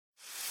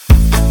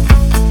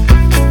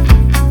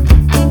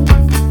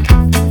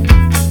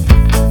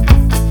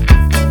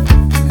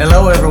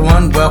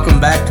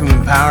Welcome back to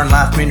Empowering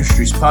Life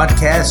Ministries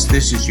podcast.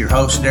 This is your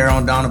host, Darryl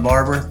and Donna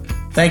Barber.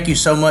 Thank you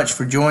so much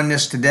for joining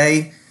us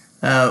today.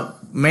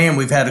 Man,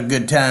 we've had a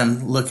good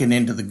time looking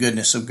into the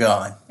goodness of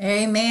God.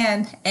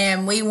 Amen.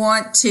 And we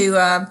want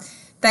to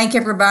thank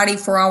everybody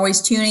for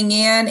always tuning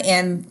in.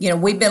 And,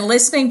 we've been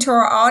listening to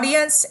our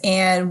audience,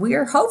 and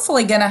we're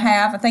hopefully going to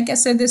have, I think I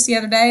said this the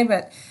other day,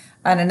 but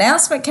an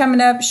announcement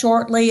coming up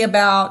shortly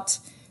about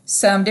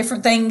some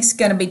different things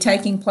going to be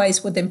taking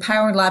place with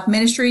Empowering Life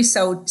Ministries.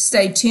 So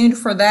stay tuned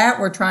for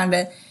that. We're trying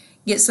to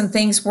get some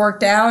things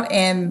worked out,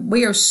 and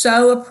we are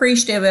so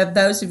appreciative of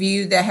those of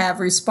you that have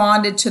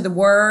responded to the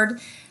Word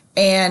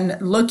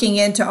and looking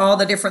into all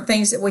the different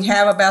things that we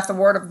have about the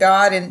Word of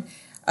God. And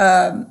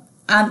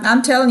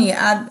I'm telling you,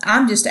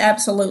 I'm just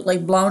absolutely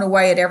blown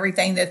away at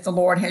everything that the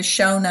Lord has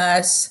shown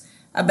us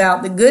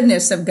about the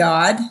goodness of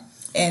God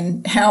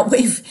and how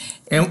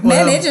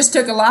it just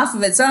took a life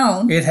of its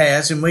own. It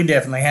has, and we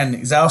definitely hadn't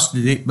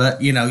exhausted it,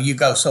 but, you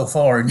go so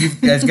far, and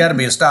there's got to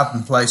be a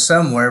stopping place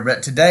somewhere.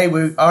 But today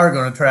we are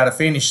going to try to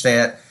finish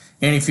that.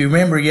 And if you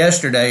remember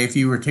yesterday, if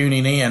you were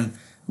tuning in,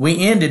 we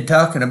ended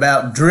talking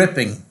about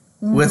dripping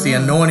with the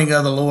anointing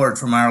of the Lord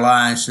from our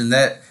lives. And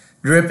that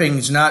dripping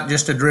is not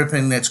just a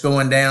dripping that's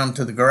going down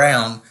to the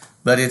ground,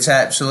 but it's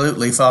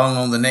absolutely falling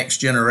on the next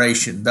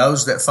generation,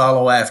 those that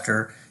follow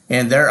after,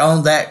 and they're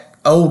on that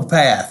old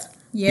path.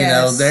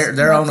 Yes,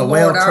 they're on a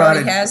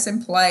well-trodden has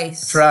in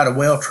place. Tried a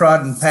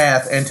well-trodden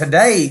path. And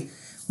today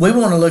we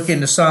want to look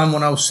into Psalm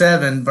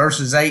 107,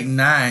 verses 8 and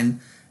 9,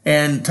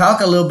 and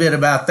talk a little bit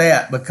about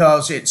that,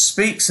 because it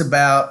speaks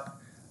about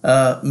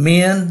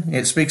men.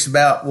 It speaks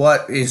about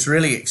what is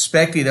really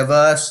expected of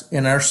us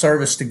in our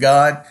service to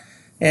God.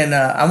 And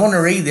I want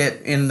to read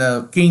it in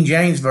the King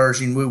James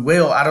Version.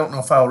 I don't know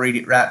if I'll read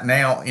it right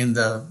now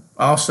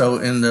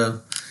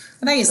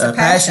I think it's the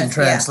Passion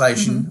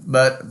Translation.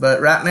 Yeah. But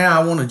right now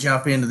I want to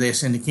jump into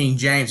this in the King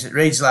James. It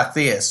reads like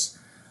this: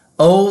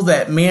 "Oh,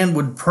 that men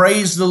would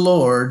praise the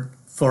Lord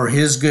for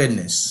his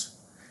goodness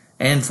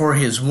and for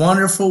his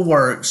wonderful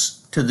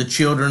works to the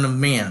children of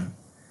men."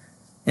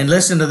 And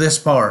listen to this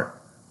part: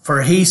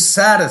 "For he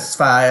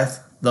satisfieth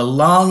the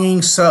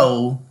longing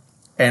soul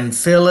and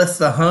filleth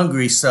the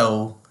hungry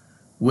soul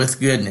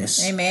with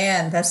goodness."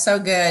 Amen. That's so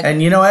good.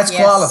 And that's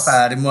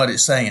qualified in what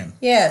it's saying.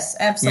 Yes,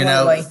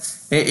 absolutely.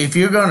 If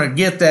you're going to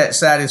get that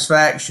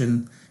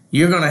satisfaction,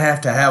 you're going to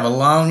have a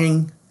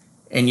longing,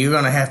 and you're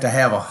going to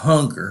have a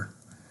hunger,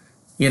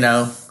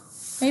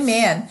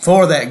 Amen.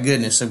 for that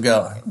goodness of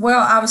God. Well,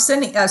 I was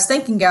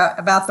thinking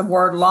about the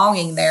word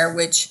longing there,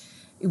 which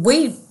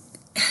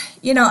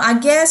I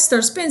guess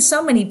there's been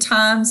so many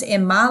times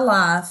in my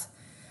life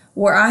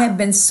where I have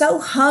been so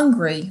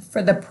hungry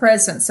for the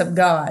presence of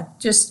God.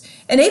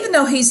 And even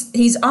though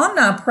He's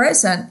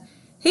omnipresent,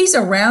 He's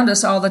around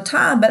us all the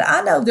time. But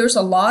I know there's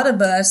a lot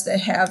of us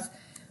that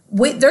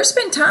there's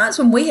been times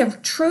when we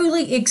have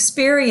truly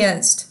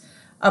experienced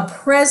a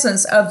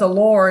presence of the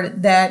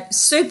Lord that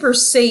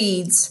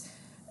supersedes,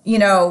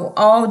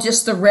 all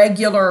just the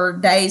regular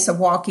days of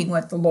walking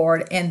with the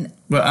Lord. And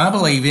well, I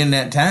believe in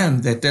that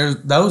time that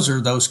those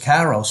are those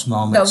Kairos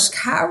moments. Those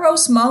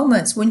Kairos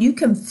moments when you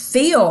can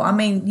feel,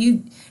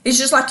 it's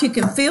just like you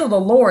can feel the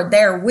Lord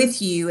there with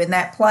you in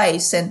that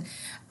place. And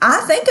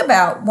I think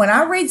about when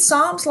I read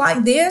Psalms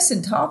like this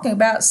and talking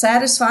about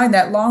satisfying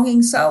that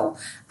longing soul,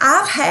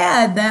 I've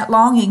had that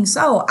longing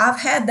soul. I've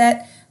had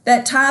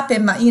that type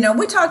in my,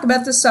 we talk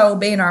about the soul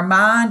being our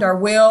mind, our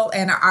will,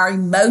 and our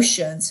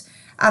emotions.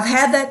 I've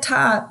had that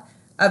type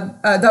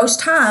of those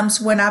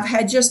times when I've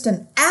had just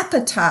an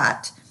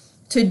appetite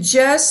to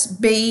just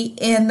be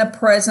in the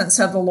presence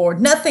of the Lord.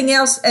 Nothing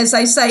else, as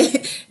they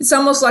say, it's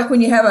almost like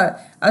when you have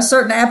a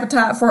certain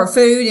appetite for a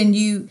food and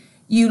you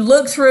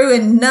look through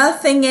and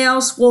nothing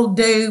else will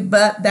do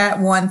but that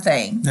one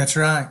thing. That's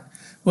right.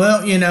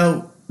 Well,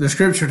 the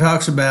scripture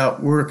talks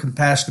about we're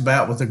compassed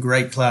about with a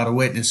great cloud of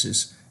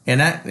witnesses.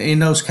 And in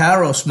those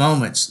Kairos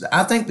moments,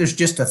 I think there's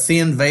just a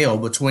thin veil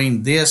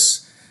between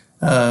this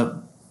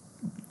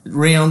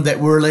realm that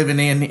we're living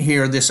in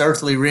here, this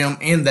earthly realm,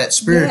 and that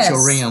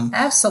spiritual realm.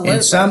 Absolutely.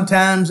 And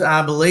sometimes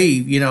I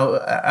believe,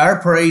 our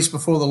praise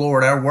before the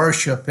Lord, our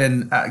worship,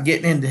 and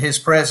getting into His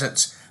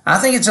presence, I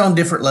think it's on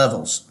different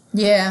levels.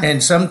 Yeah.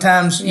 And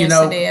sometimes, it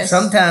is.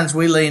 sometimes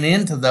we lean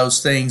into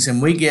those things,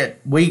 and we get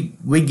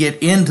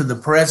into the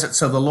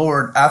presence of the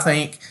Lord, I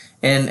think,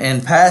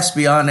 and pass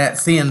beyond that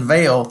thin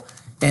veil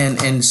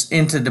and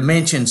into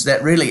dimensions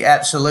that really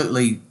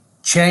absolutely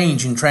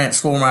change and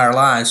transform our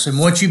lives. And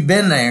once you've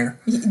been there,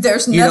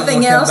 there's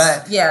nothing else.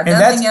 Yeah,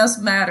 nothing else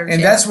matters.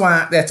 And that's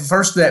why at the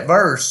first of that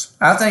verse,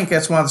 I think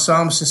that's why the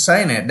psalmist is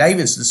saying that.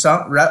 David's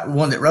the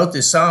one that wrote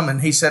this psalm,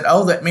 and he said,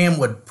 "Oh, that man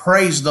would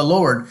praise the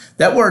Lord."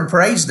 That word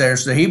 "praise" there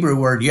is the Hebrew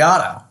word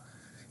 "yada,"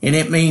 and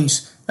it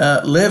means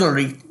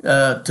literally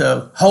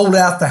to hold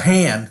out the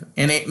hand,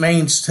 and it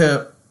means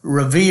to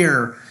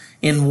revere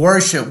in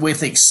worship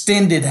with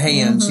extended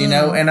hands.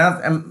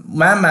 And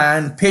my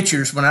mind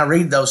pictures when I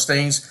read those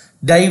things.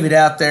 David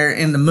out there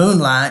in the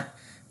moonlight,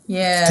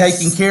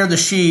 taking care of the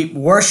sheep,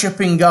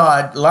 worshiping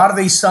God. A lot of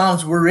these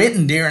psalms were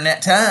written during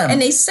that time.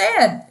 And he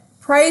said,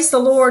 praise the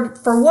Lord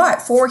for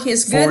what? For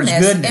His goodness. For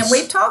His goodness. And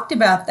we've talked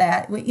about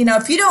that.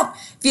 If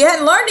you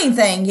hadn't learned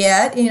anything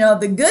yet,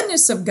 the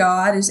goodness of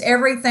God is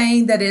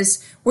everything that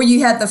is where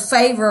you have the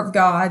favor of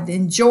God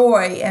and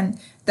joy and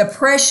the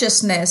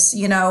preciousness,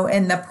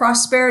 and the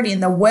prosperity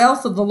and the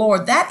wealth of the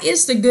Lord. That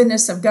is the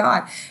goodness of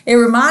God. It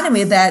reminded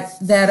me of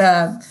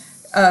that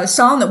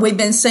song that we've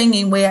been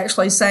singing. We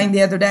actually sang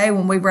the other day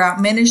when we were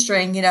out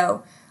ministering,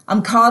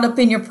 I'm caught up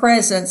in your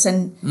presence,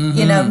 and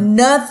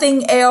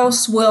nothing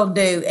else will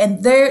do.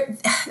 And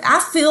I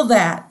feel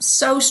that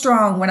so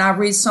strong when I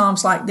read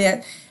Psalms like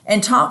that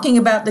and talking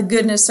about the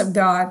goodness of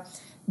God.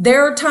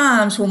 There are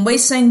times when we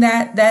sing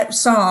that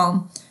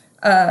song,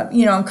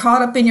 I'm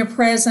caught up in your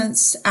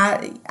presence.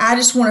 I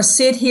just want to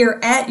sit here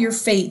at your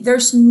feet.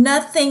 There's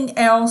nothing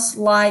else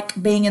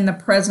like being in the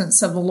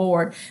presence of the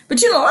Lord.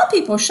 But a lot of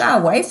people shy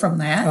away from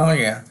that. Oh,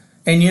 yeah.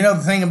 And the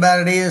thing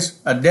about it is,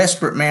 a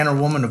desperate man or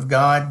woman of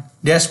God,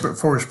 desperate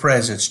for His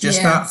presence,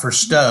 just not for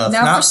stuff,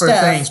 not for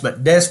things,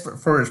 but desperate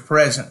for His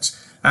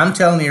presence. I'm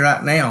telling you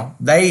right now,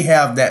 they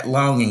have that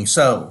longing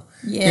soul.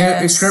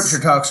 Yes. The Scripture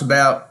talks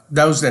about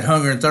those that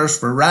hunger and thirst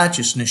for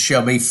righteousness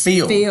shall be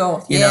filled.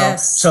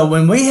 Yes. So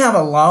when we have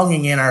a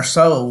longing in our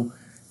soul,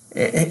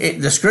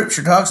 the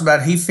Scripture talks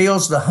about He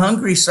fills the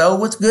hungry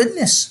soul with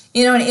goodness.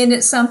 And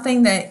it's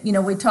something that,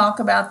 we talk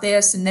about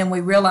this, and then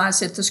we realize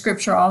that the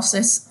Scripture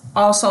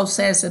also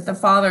says that the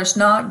Father is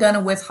not going to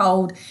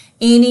withhold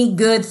any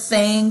good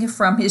thing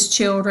from His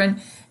children.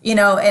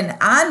 And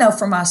I know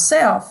for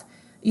myself,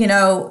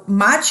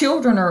 my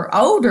children are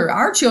older.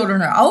 Our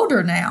children are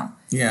older now.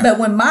 Yeah. But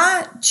when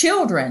my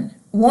children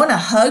want a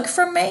hug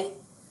from me,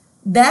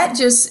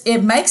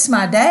 it makes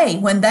my day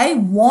when they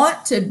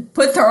want to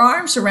put their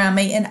arms around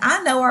me. And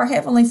I know our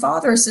Heavenly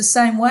Father is the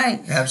same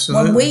way.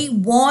 Absolutely. When we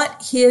want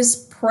His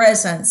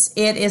presence,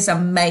 it is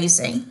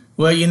amazing.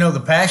 Well,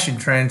 the Passion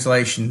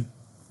Translation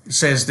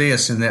says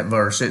this in that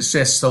verse. It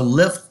says, "So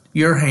lift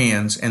your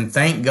hands and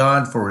thank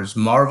God for His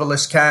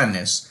marvelous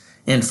kindness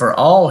and for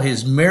all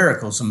His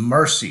miracles and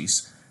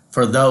mercies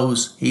for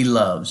those He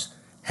loves.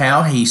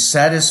 How He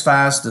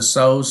satisfies the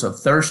souls of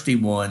thirsty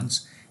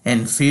ones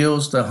and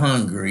fills the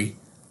hungry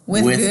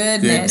with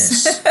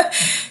goodness."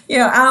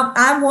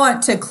 I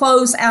want to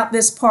close out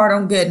this part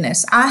on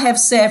goodness. I have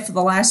said for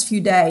the last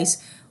few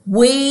days,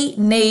 we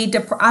need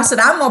to, I said,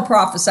 I'm going to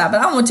prophesy, but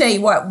I'm going to tell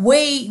you what,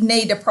 we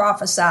need to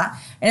prophesy.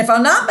 And if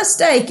I'm not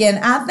mistaken,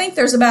 I think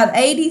there's about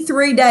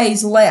 83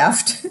 days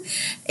left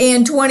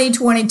in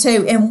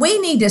 2022. And we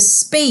need to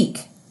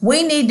speak.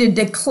 We need to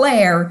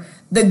declare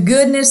the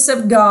goodness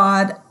of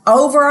God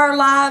over our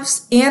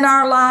lives, in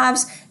our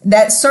lives,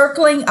 that's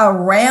circling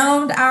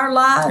around our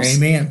lives.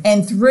 Amen.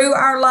 And through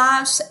our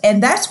lives.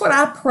 And that's what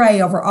I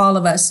pray over all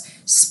of us.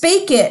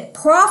 Speak it,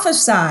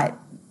 prophesy.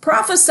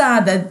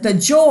 Prophesy the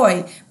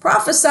joy,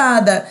 prophesy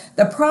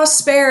the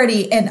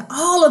prosperity and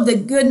all of the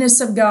goodness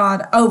of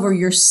God over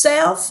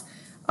yourself,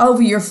 over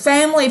your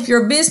family. If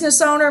you're a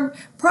business owner,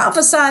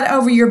 prophesy it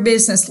over your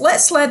business.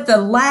 Let's let the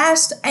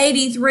last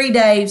 83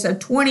 days of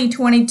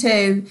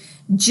 2022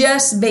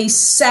 just be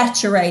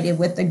saturated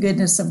with the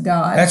goodness of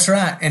God. That's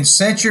right. And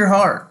set your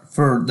heart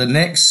for the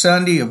next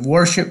Sunday of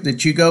worship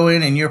that you go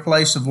in your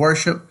place of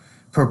worship.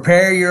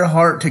 Prepare your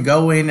heart to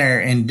go in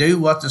there and do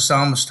what the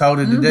psalmist told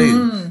it to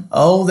do.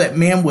 Oh, that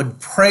men would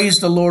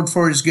praise the Lord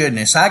for His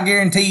goodness. I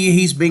guarantee you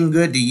He's been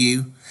good to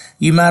you.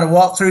 You might have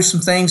walked through some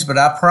things, but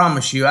I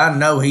promise you, I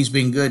know He's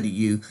been good to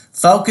you.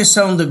 Focus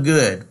on the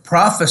good.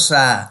 Prophesy.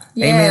 Yes.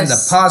 Amen.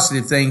 The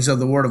positive things of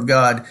the Word of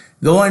God.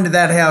 Go into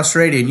that house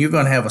ready, and you're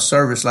going to have a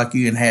service like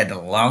you hadn't had in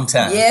a long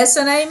time. Yes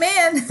and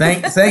amen.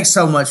 Thanks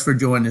so much for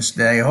joining us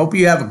today. I hope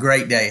you have a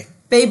great day.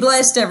 Be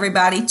blessed,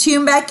 everybody.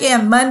 Tune back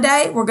in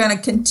Monday. We're going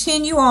to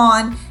continue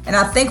on, and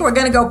I think we're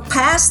going to go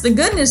past the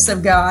goodness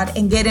of God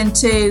and get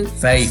into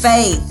faith.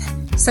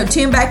 So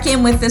tune back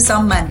in with us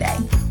on Monday.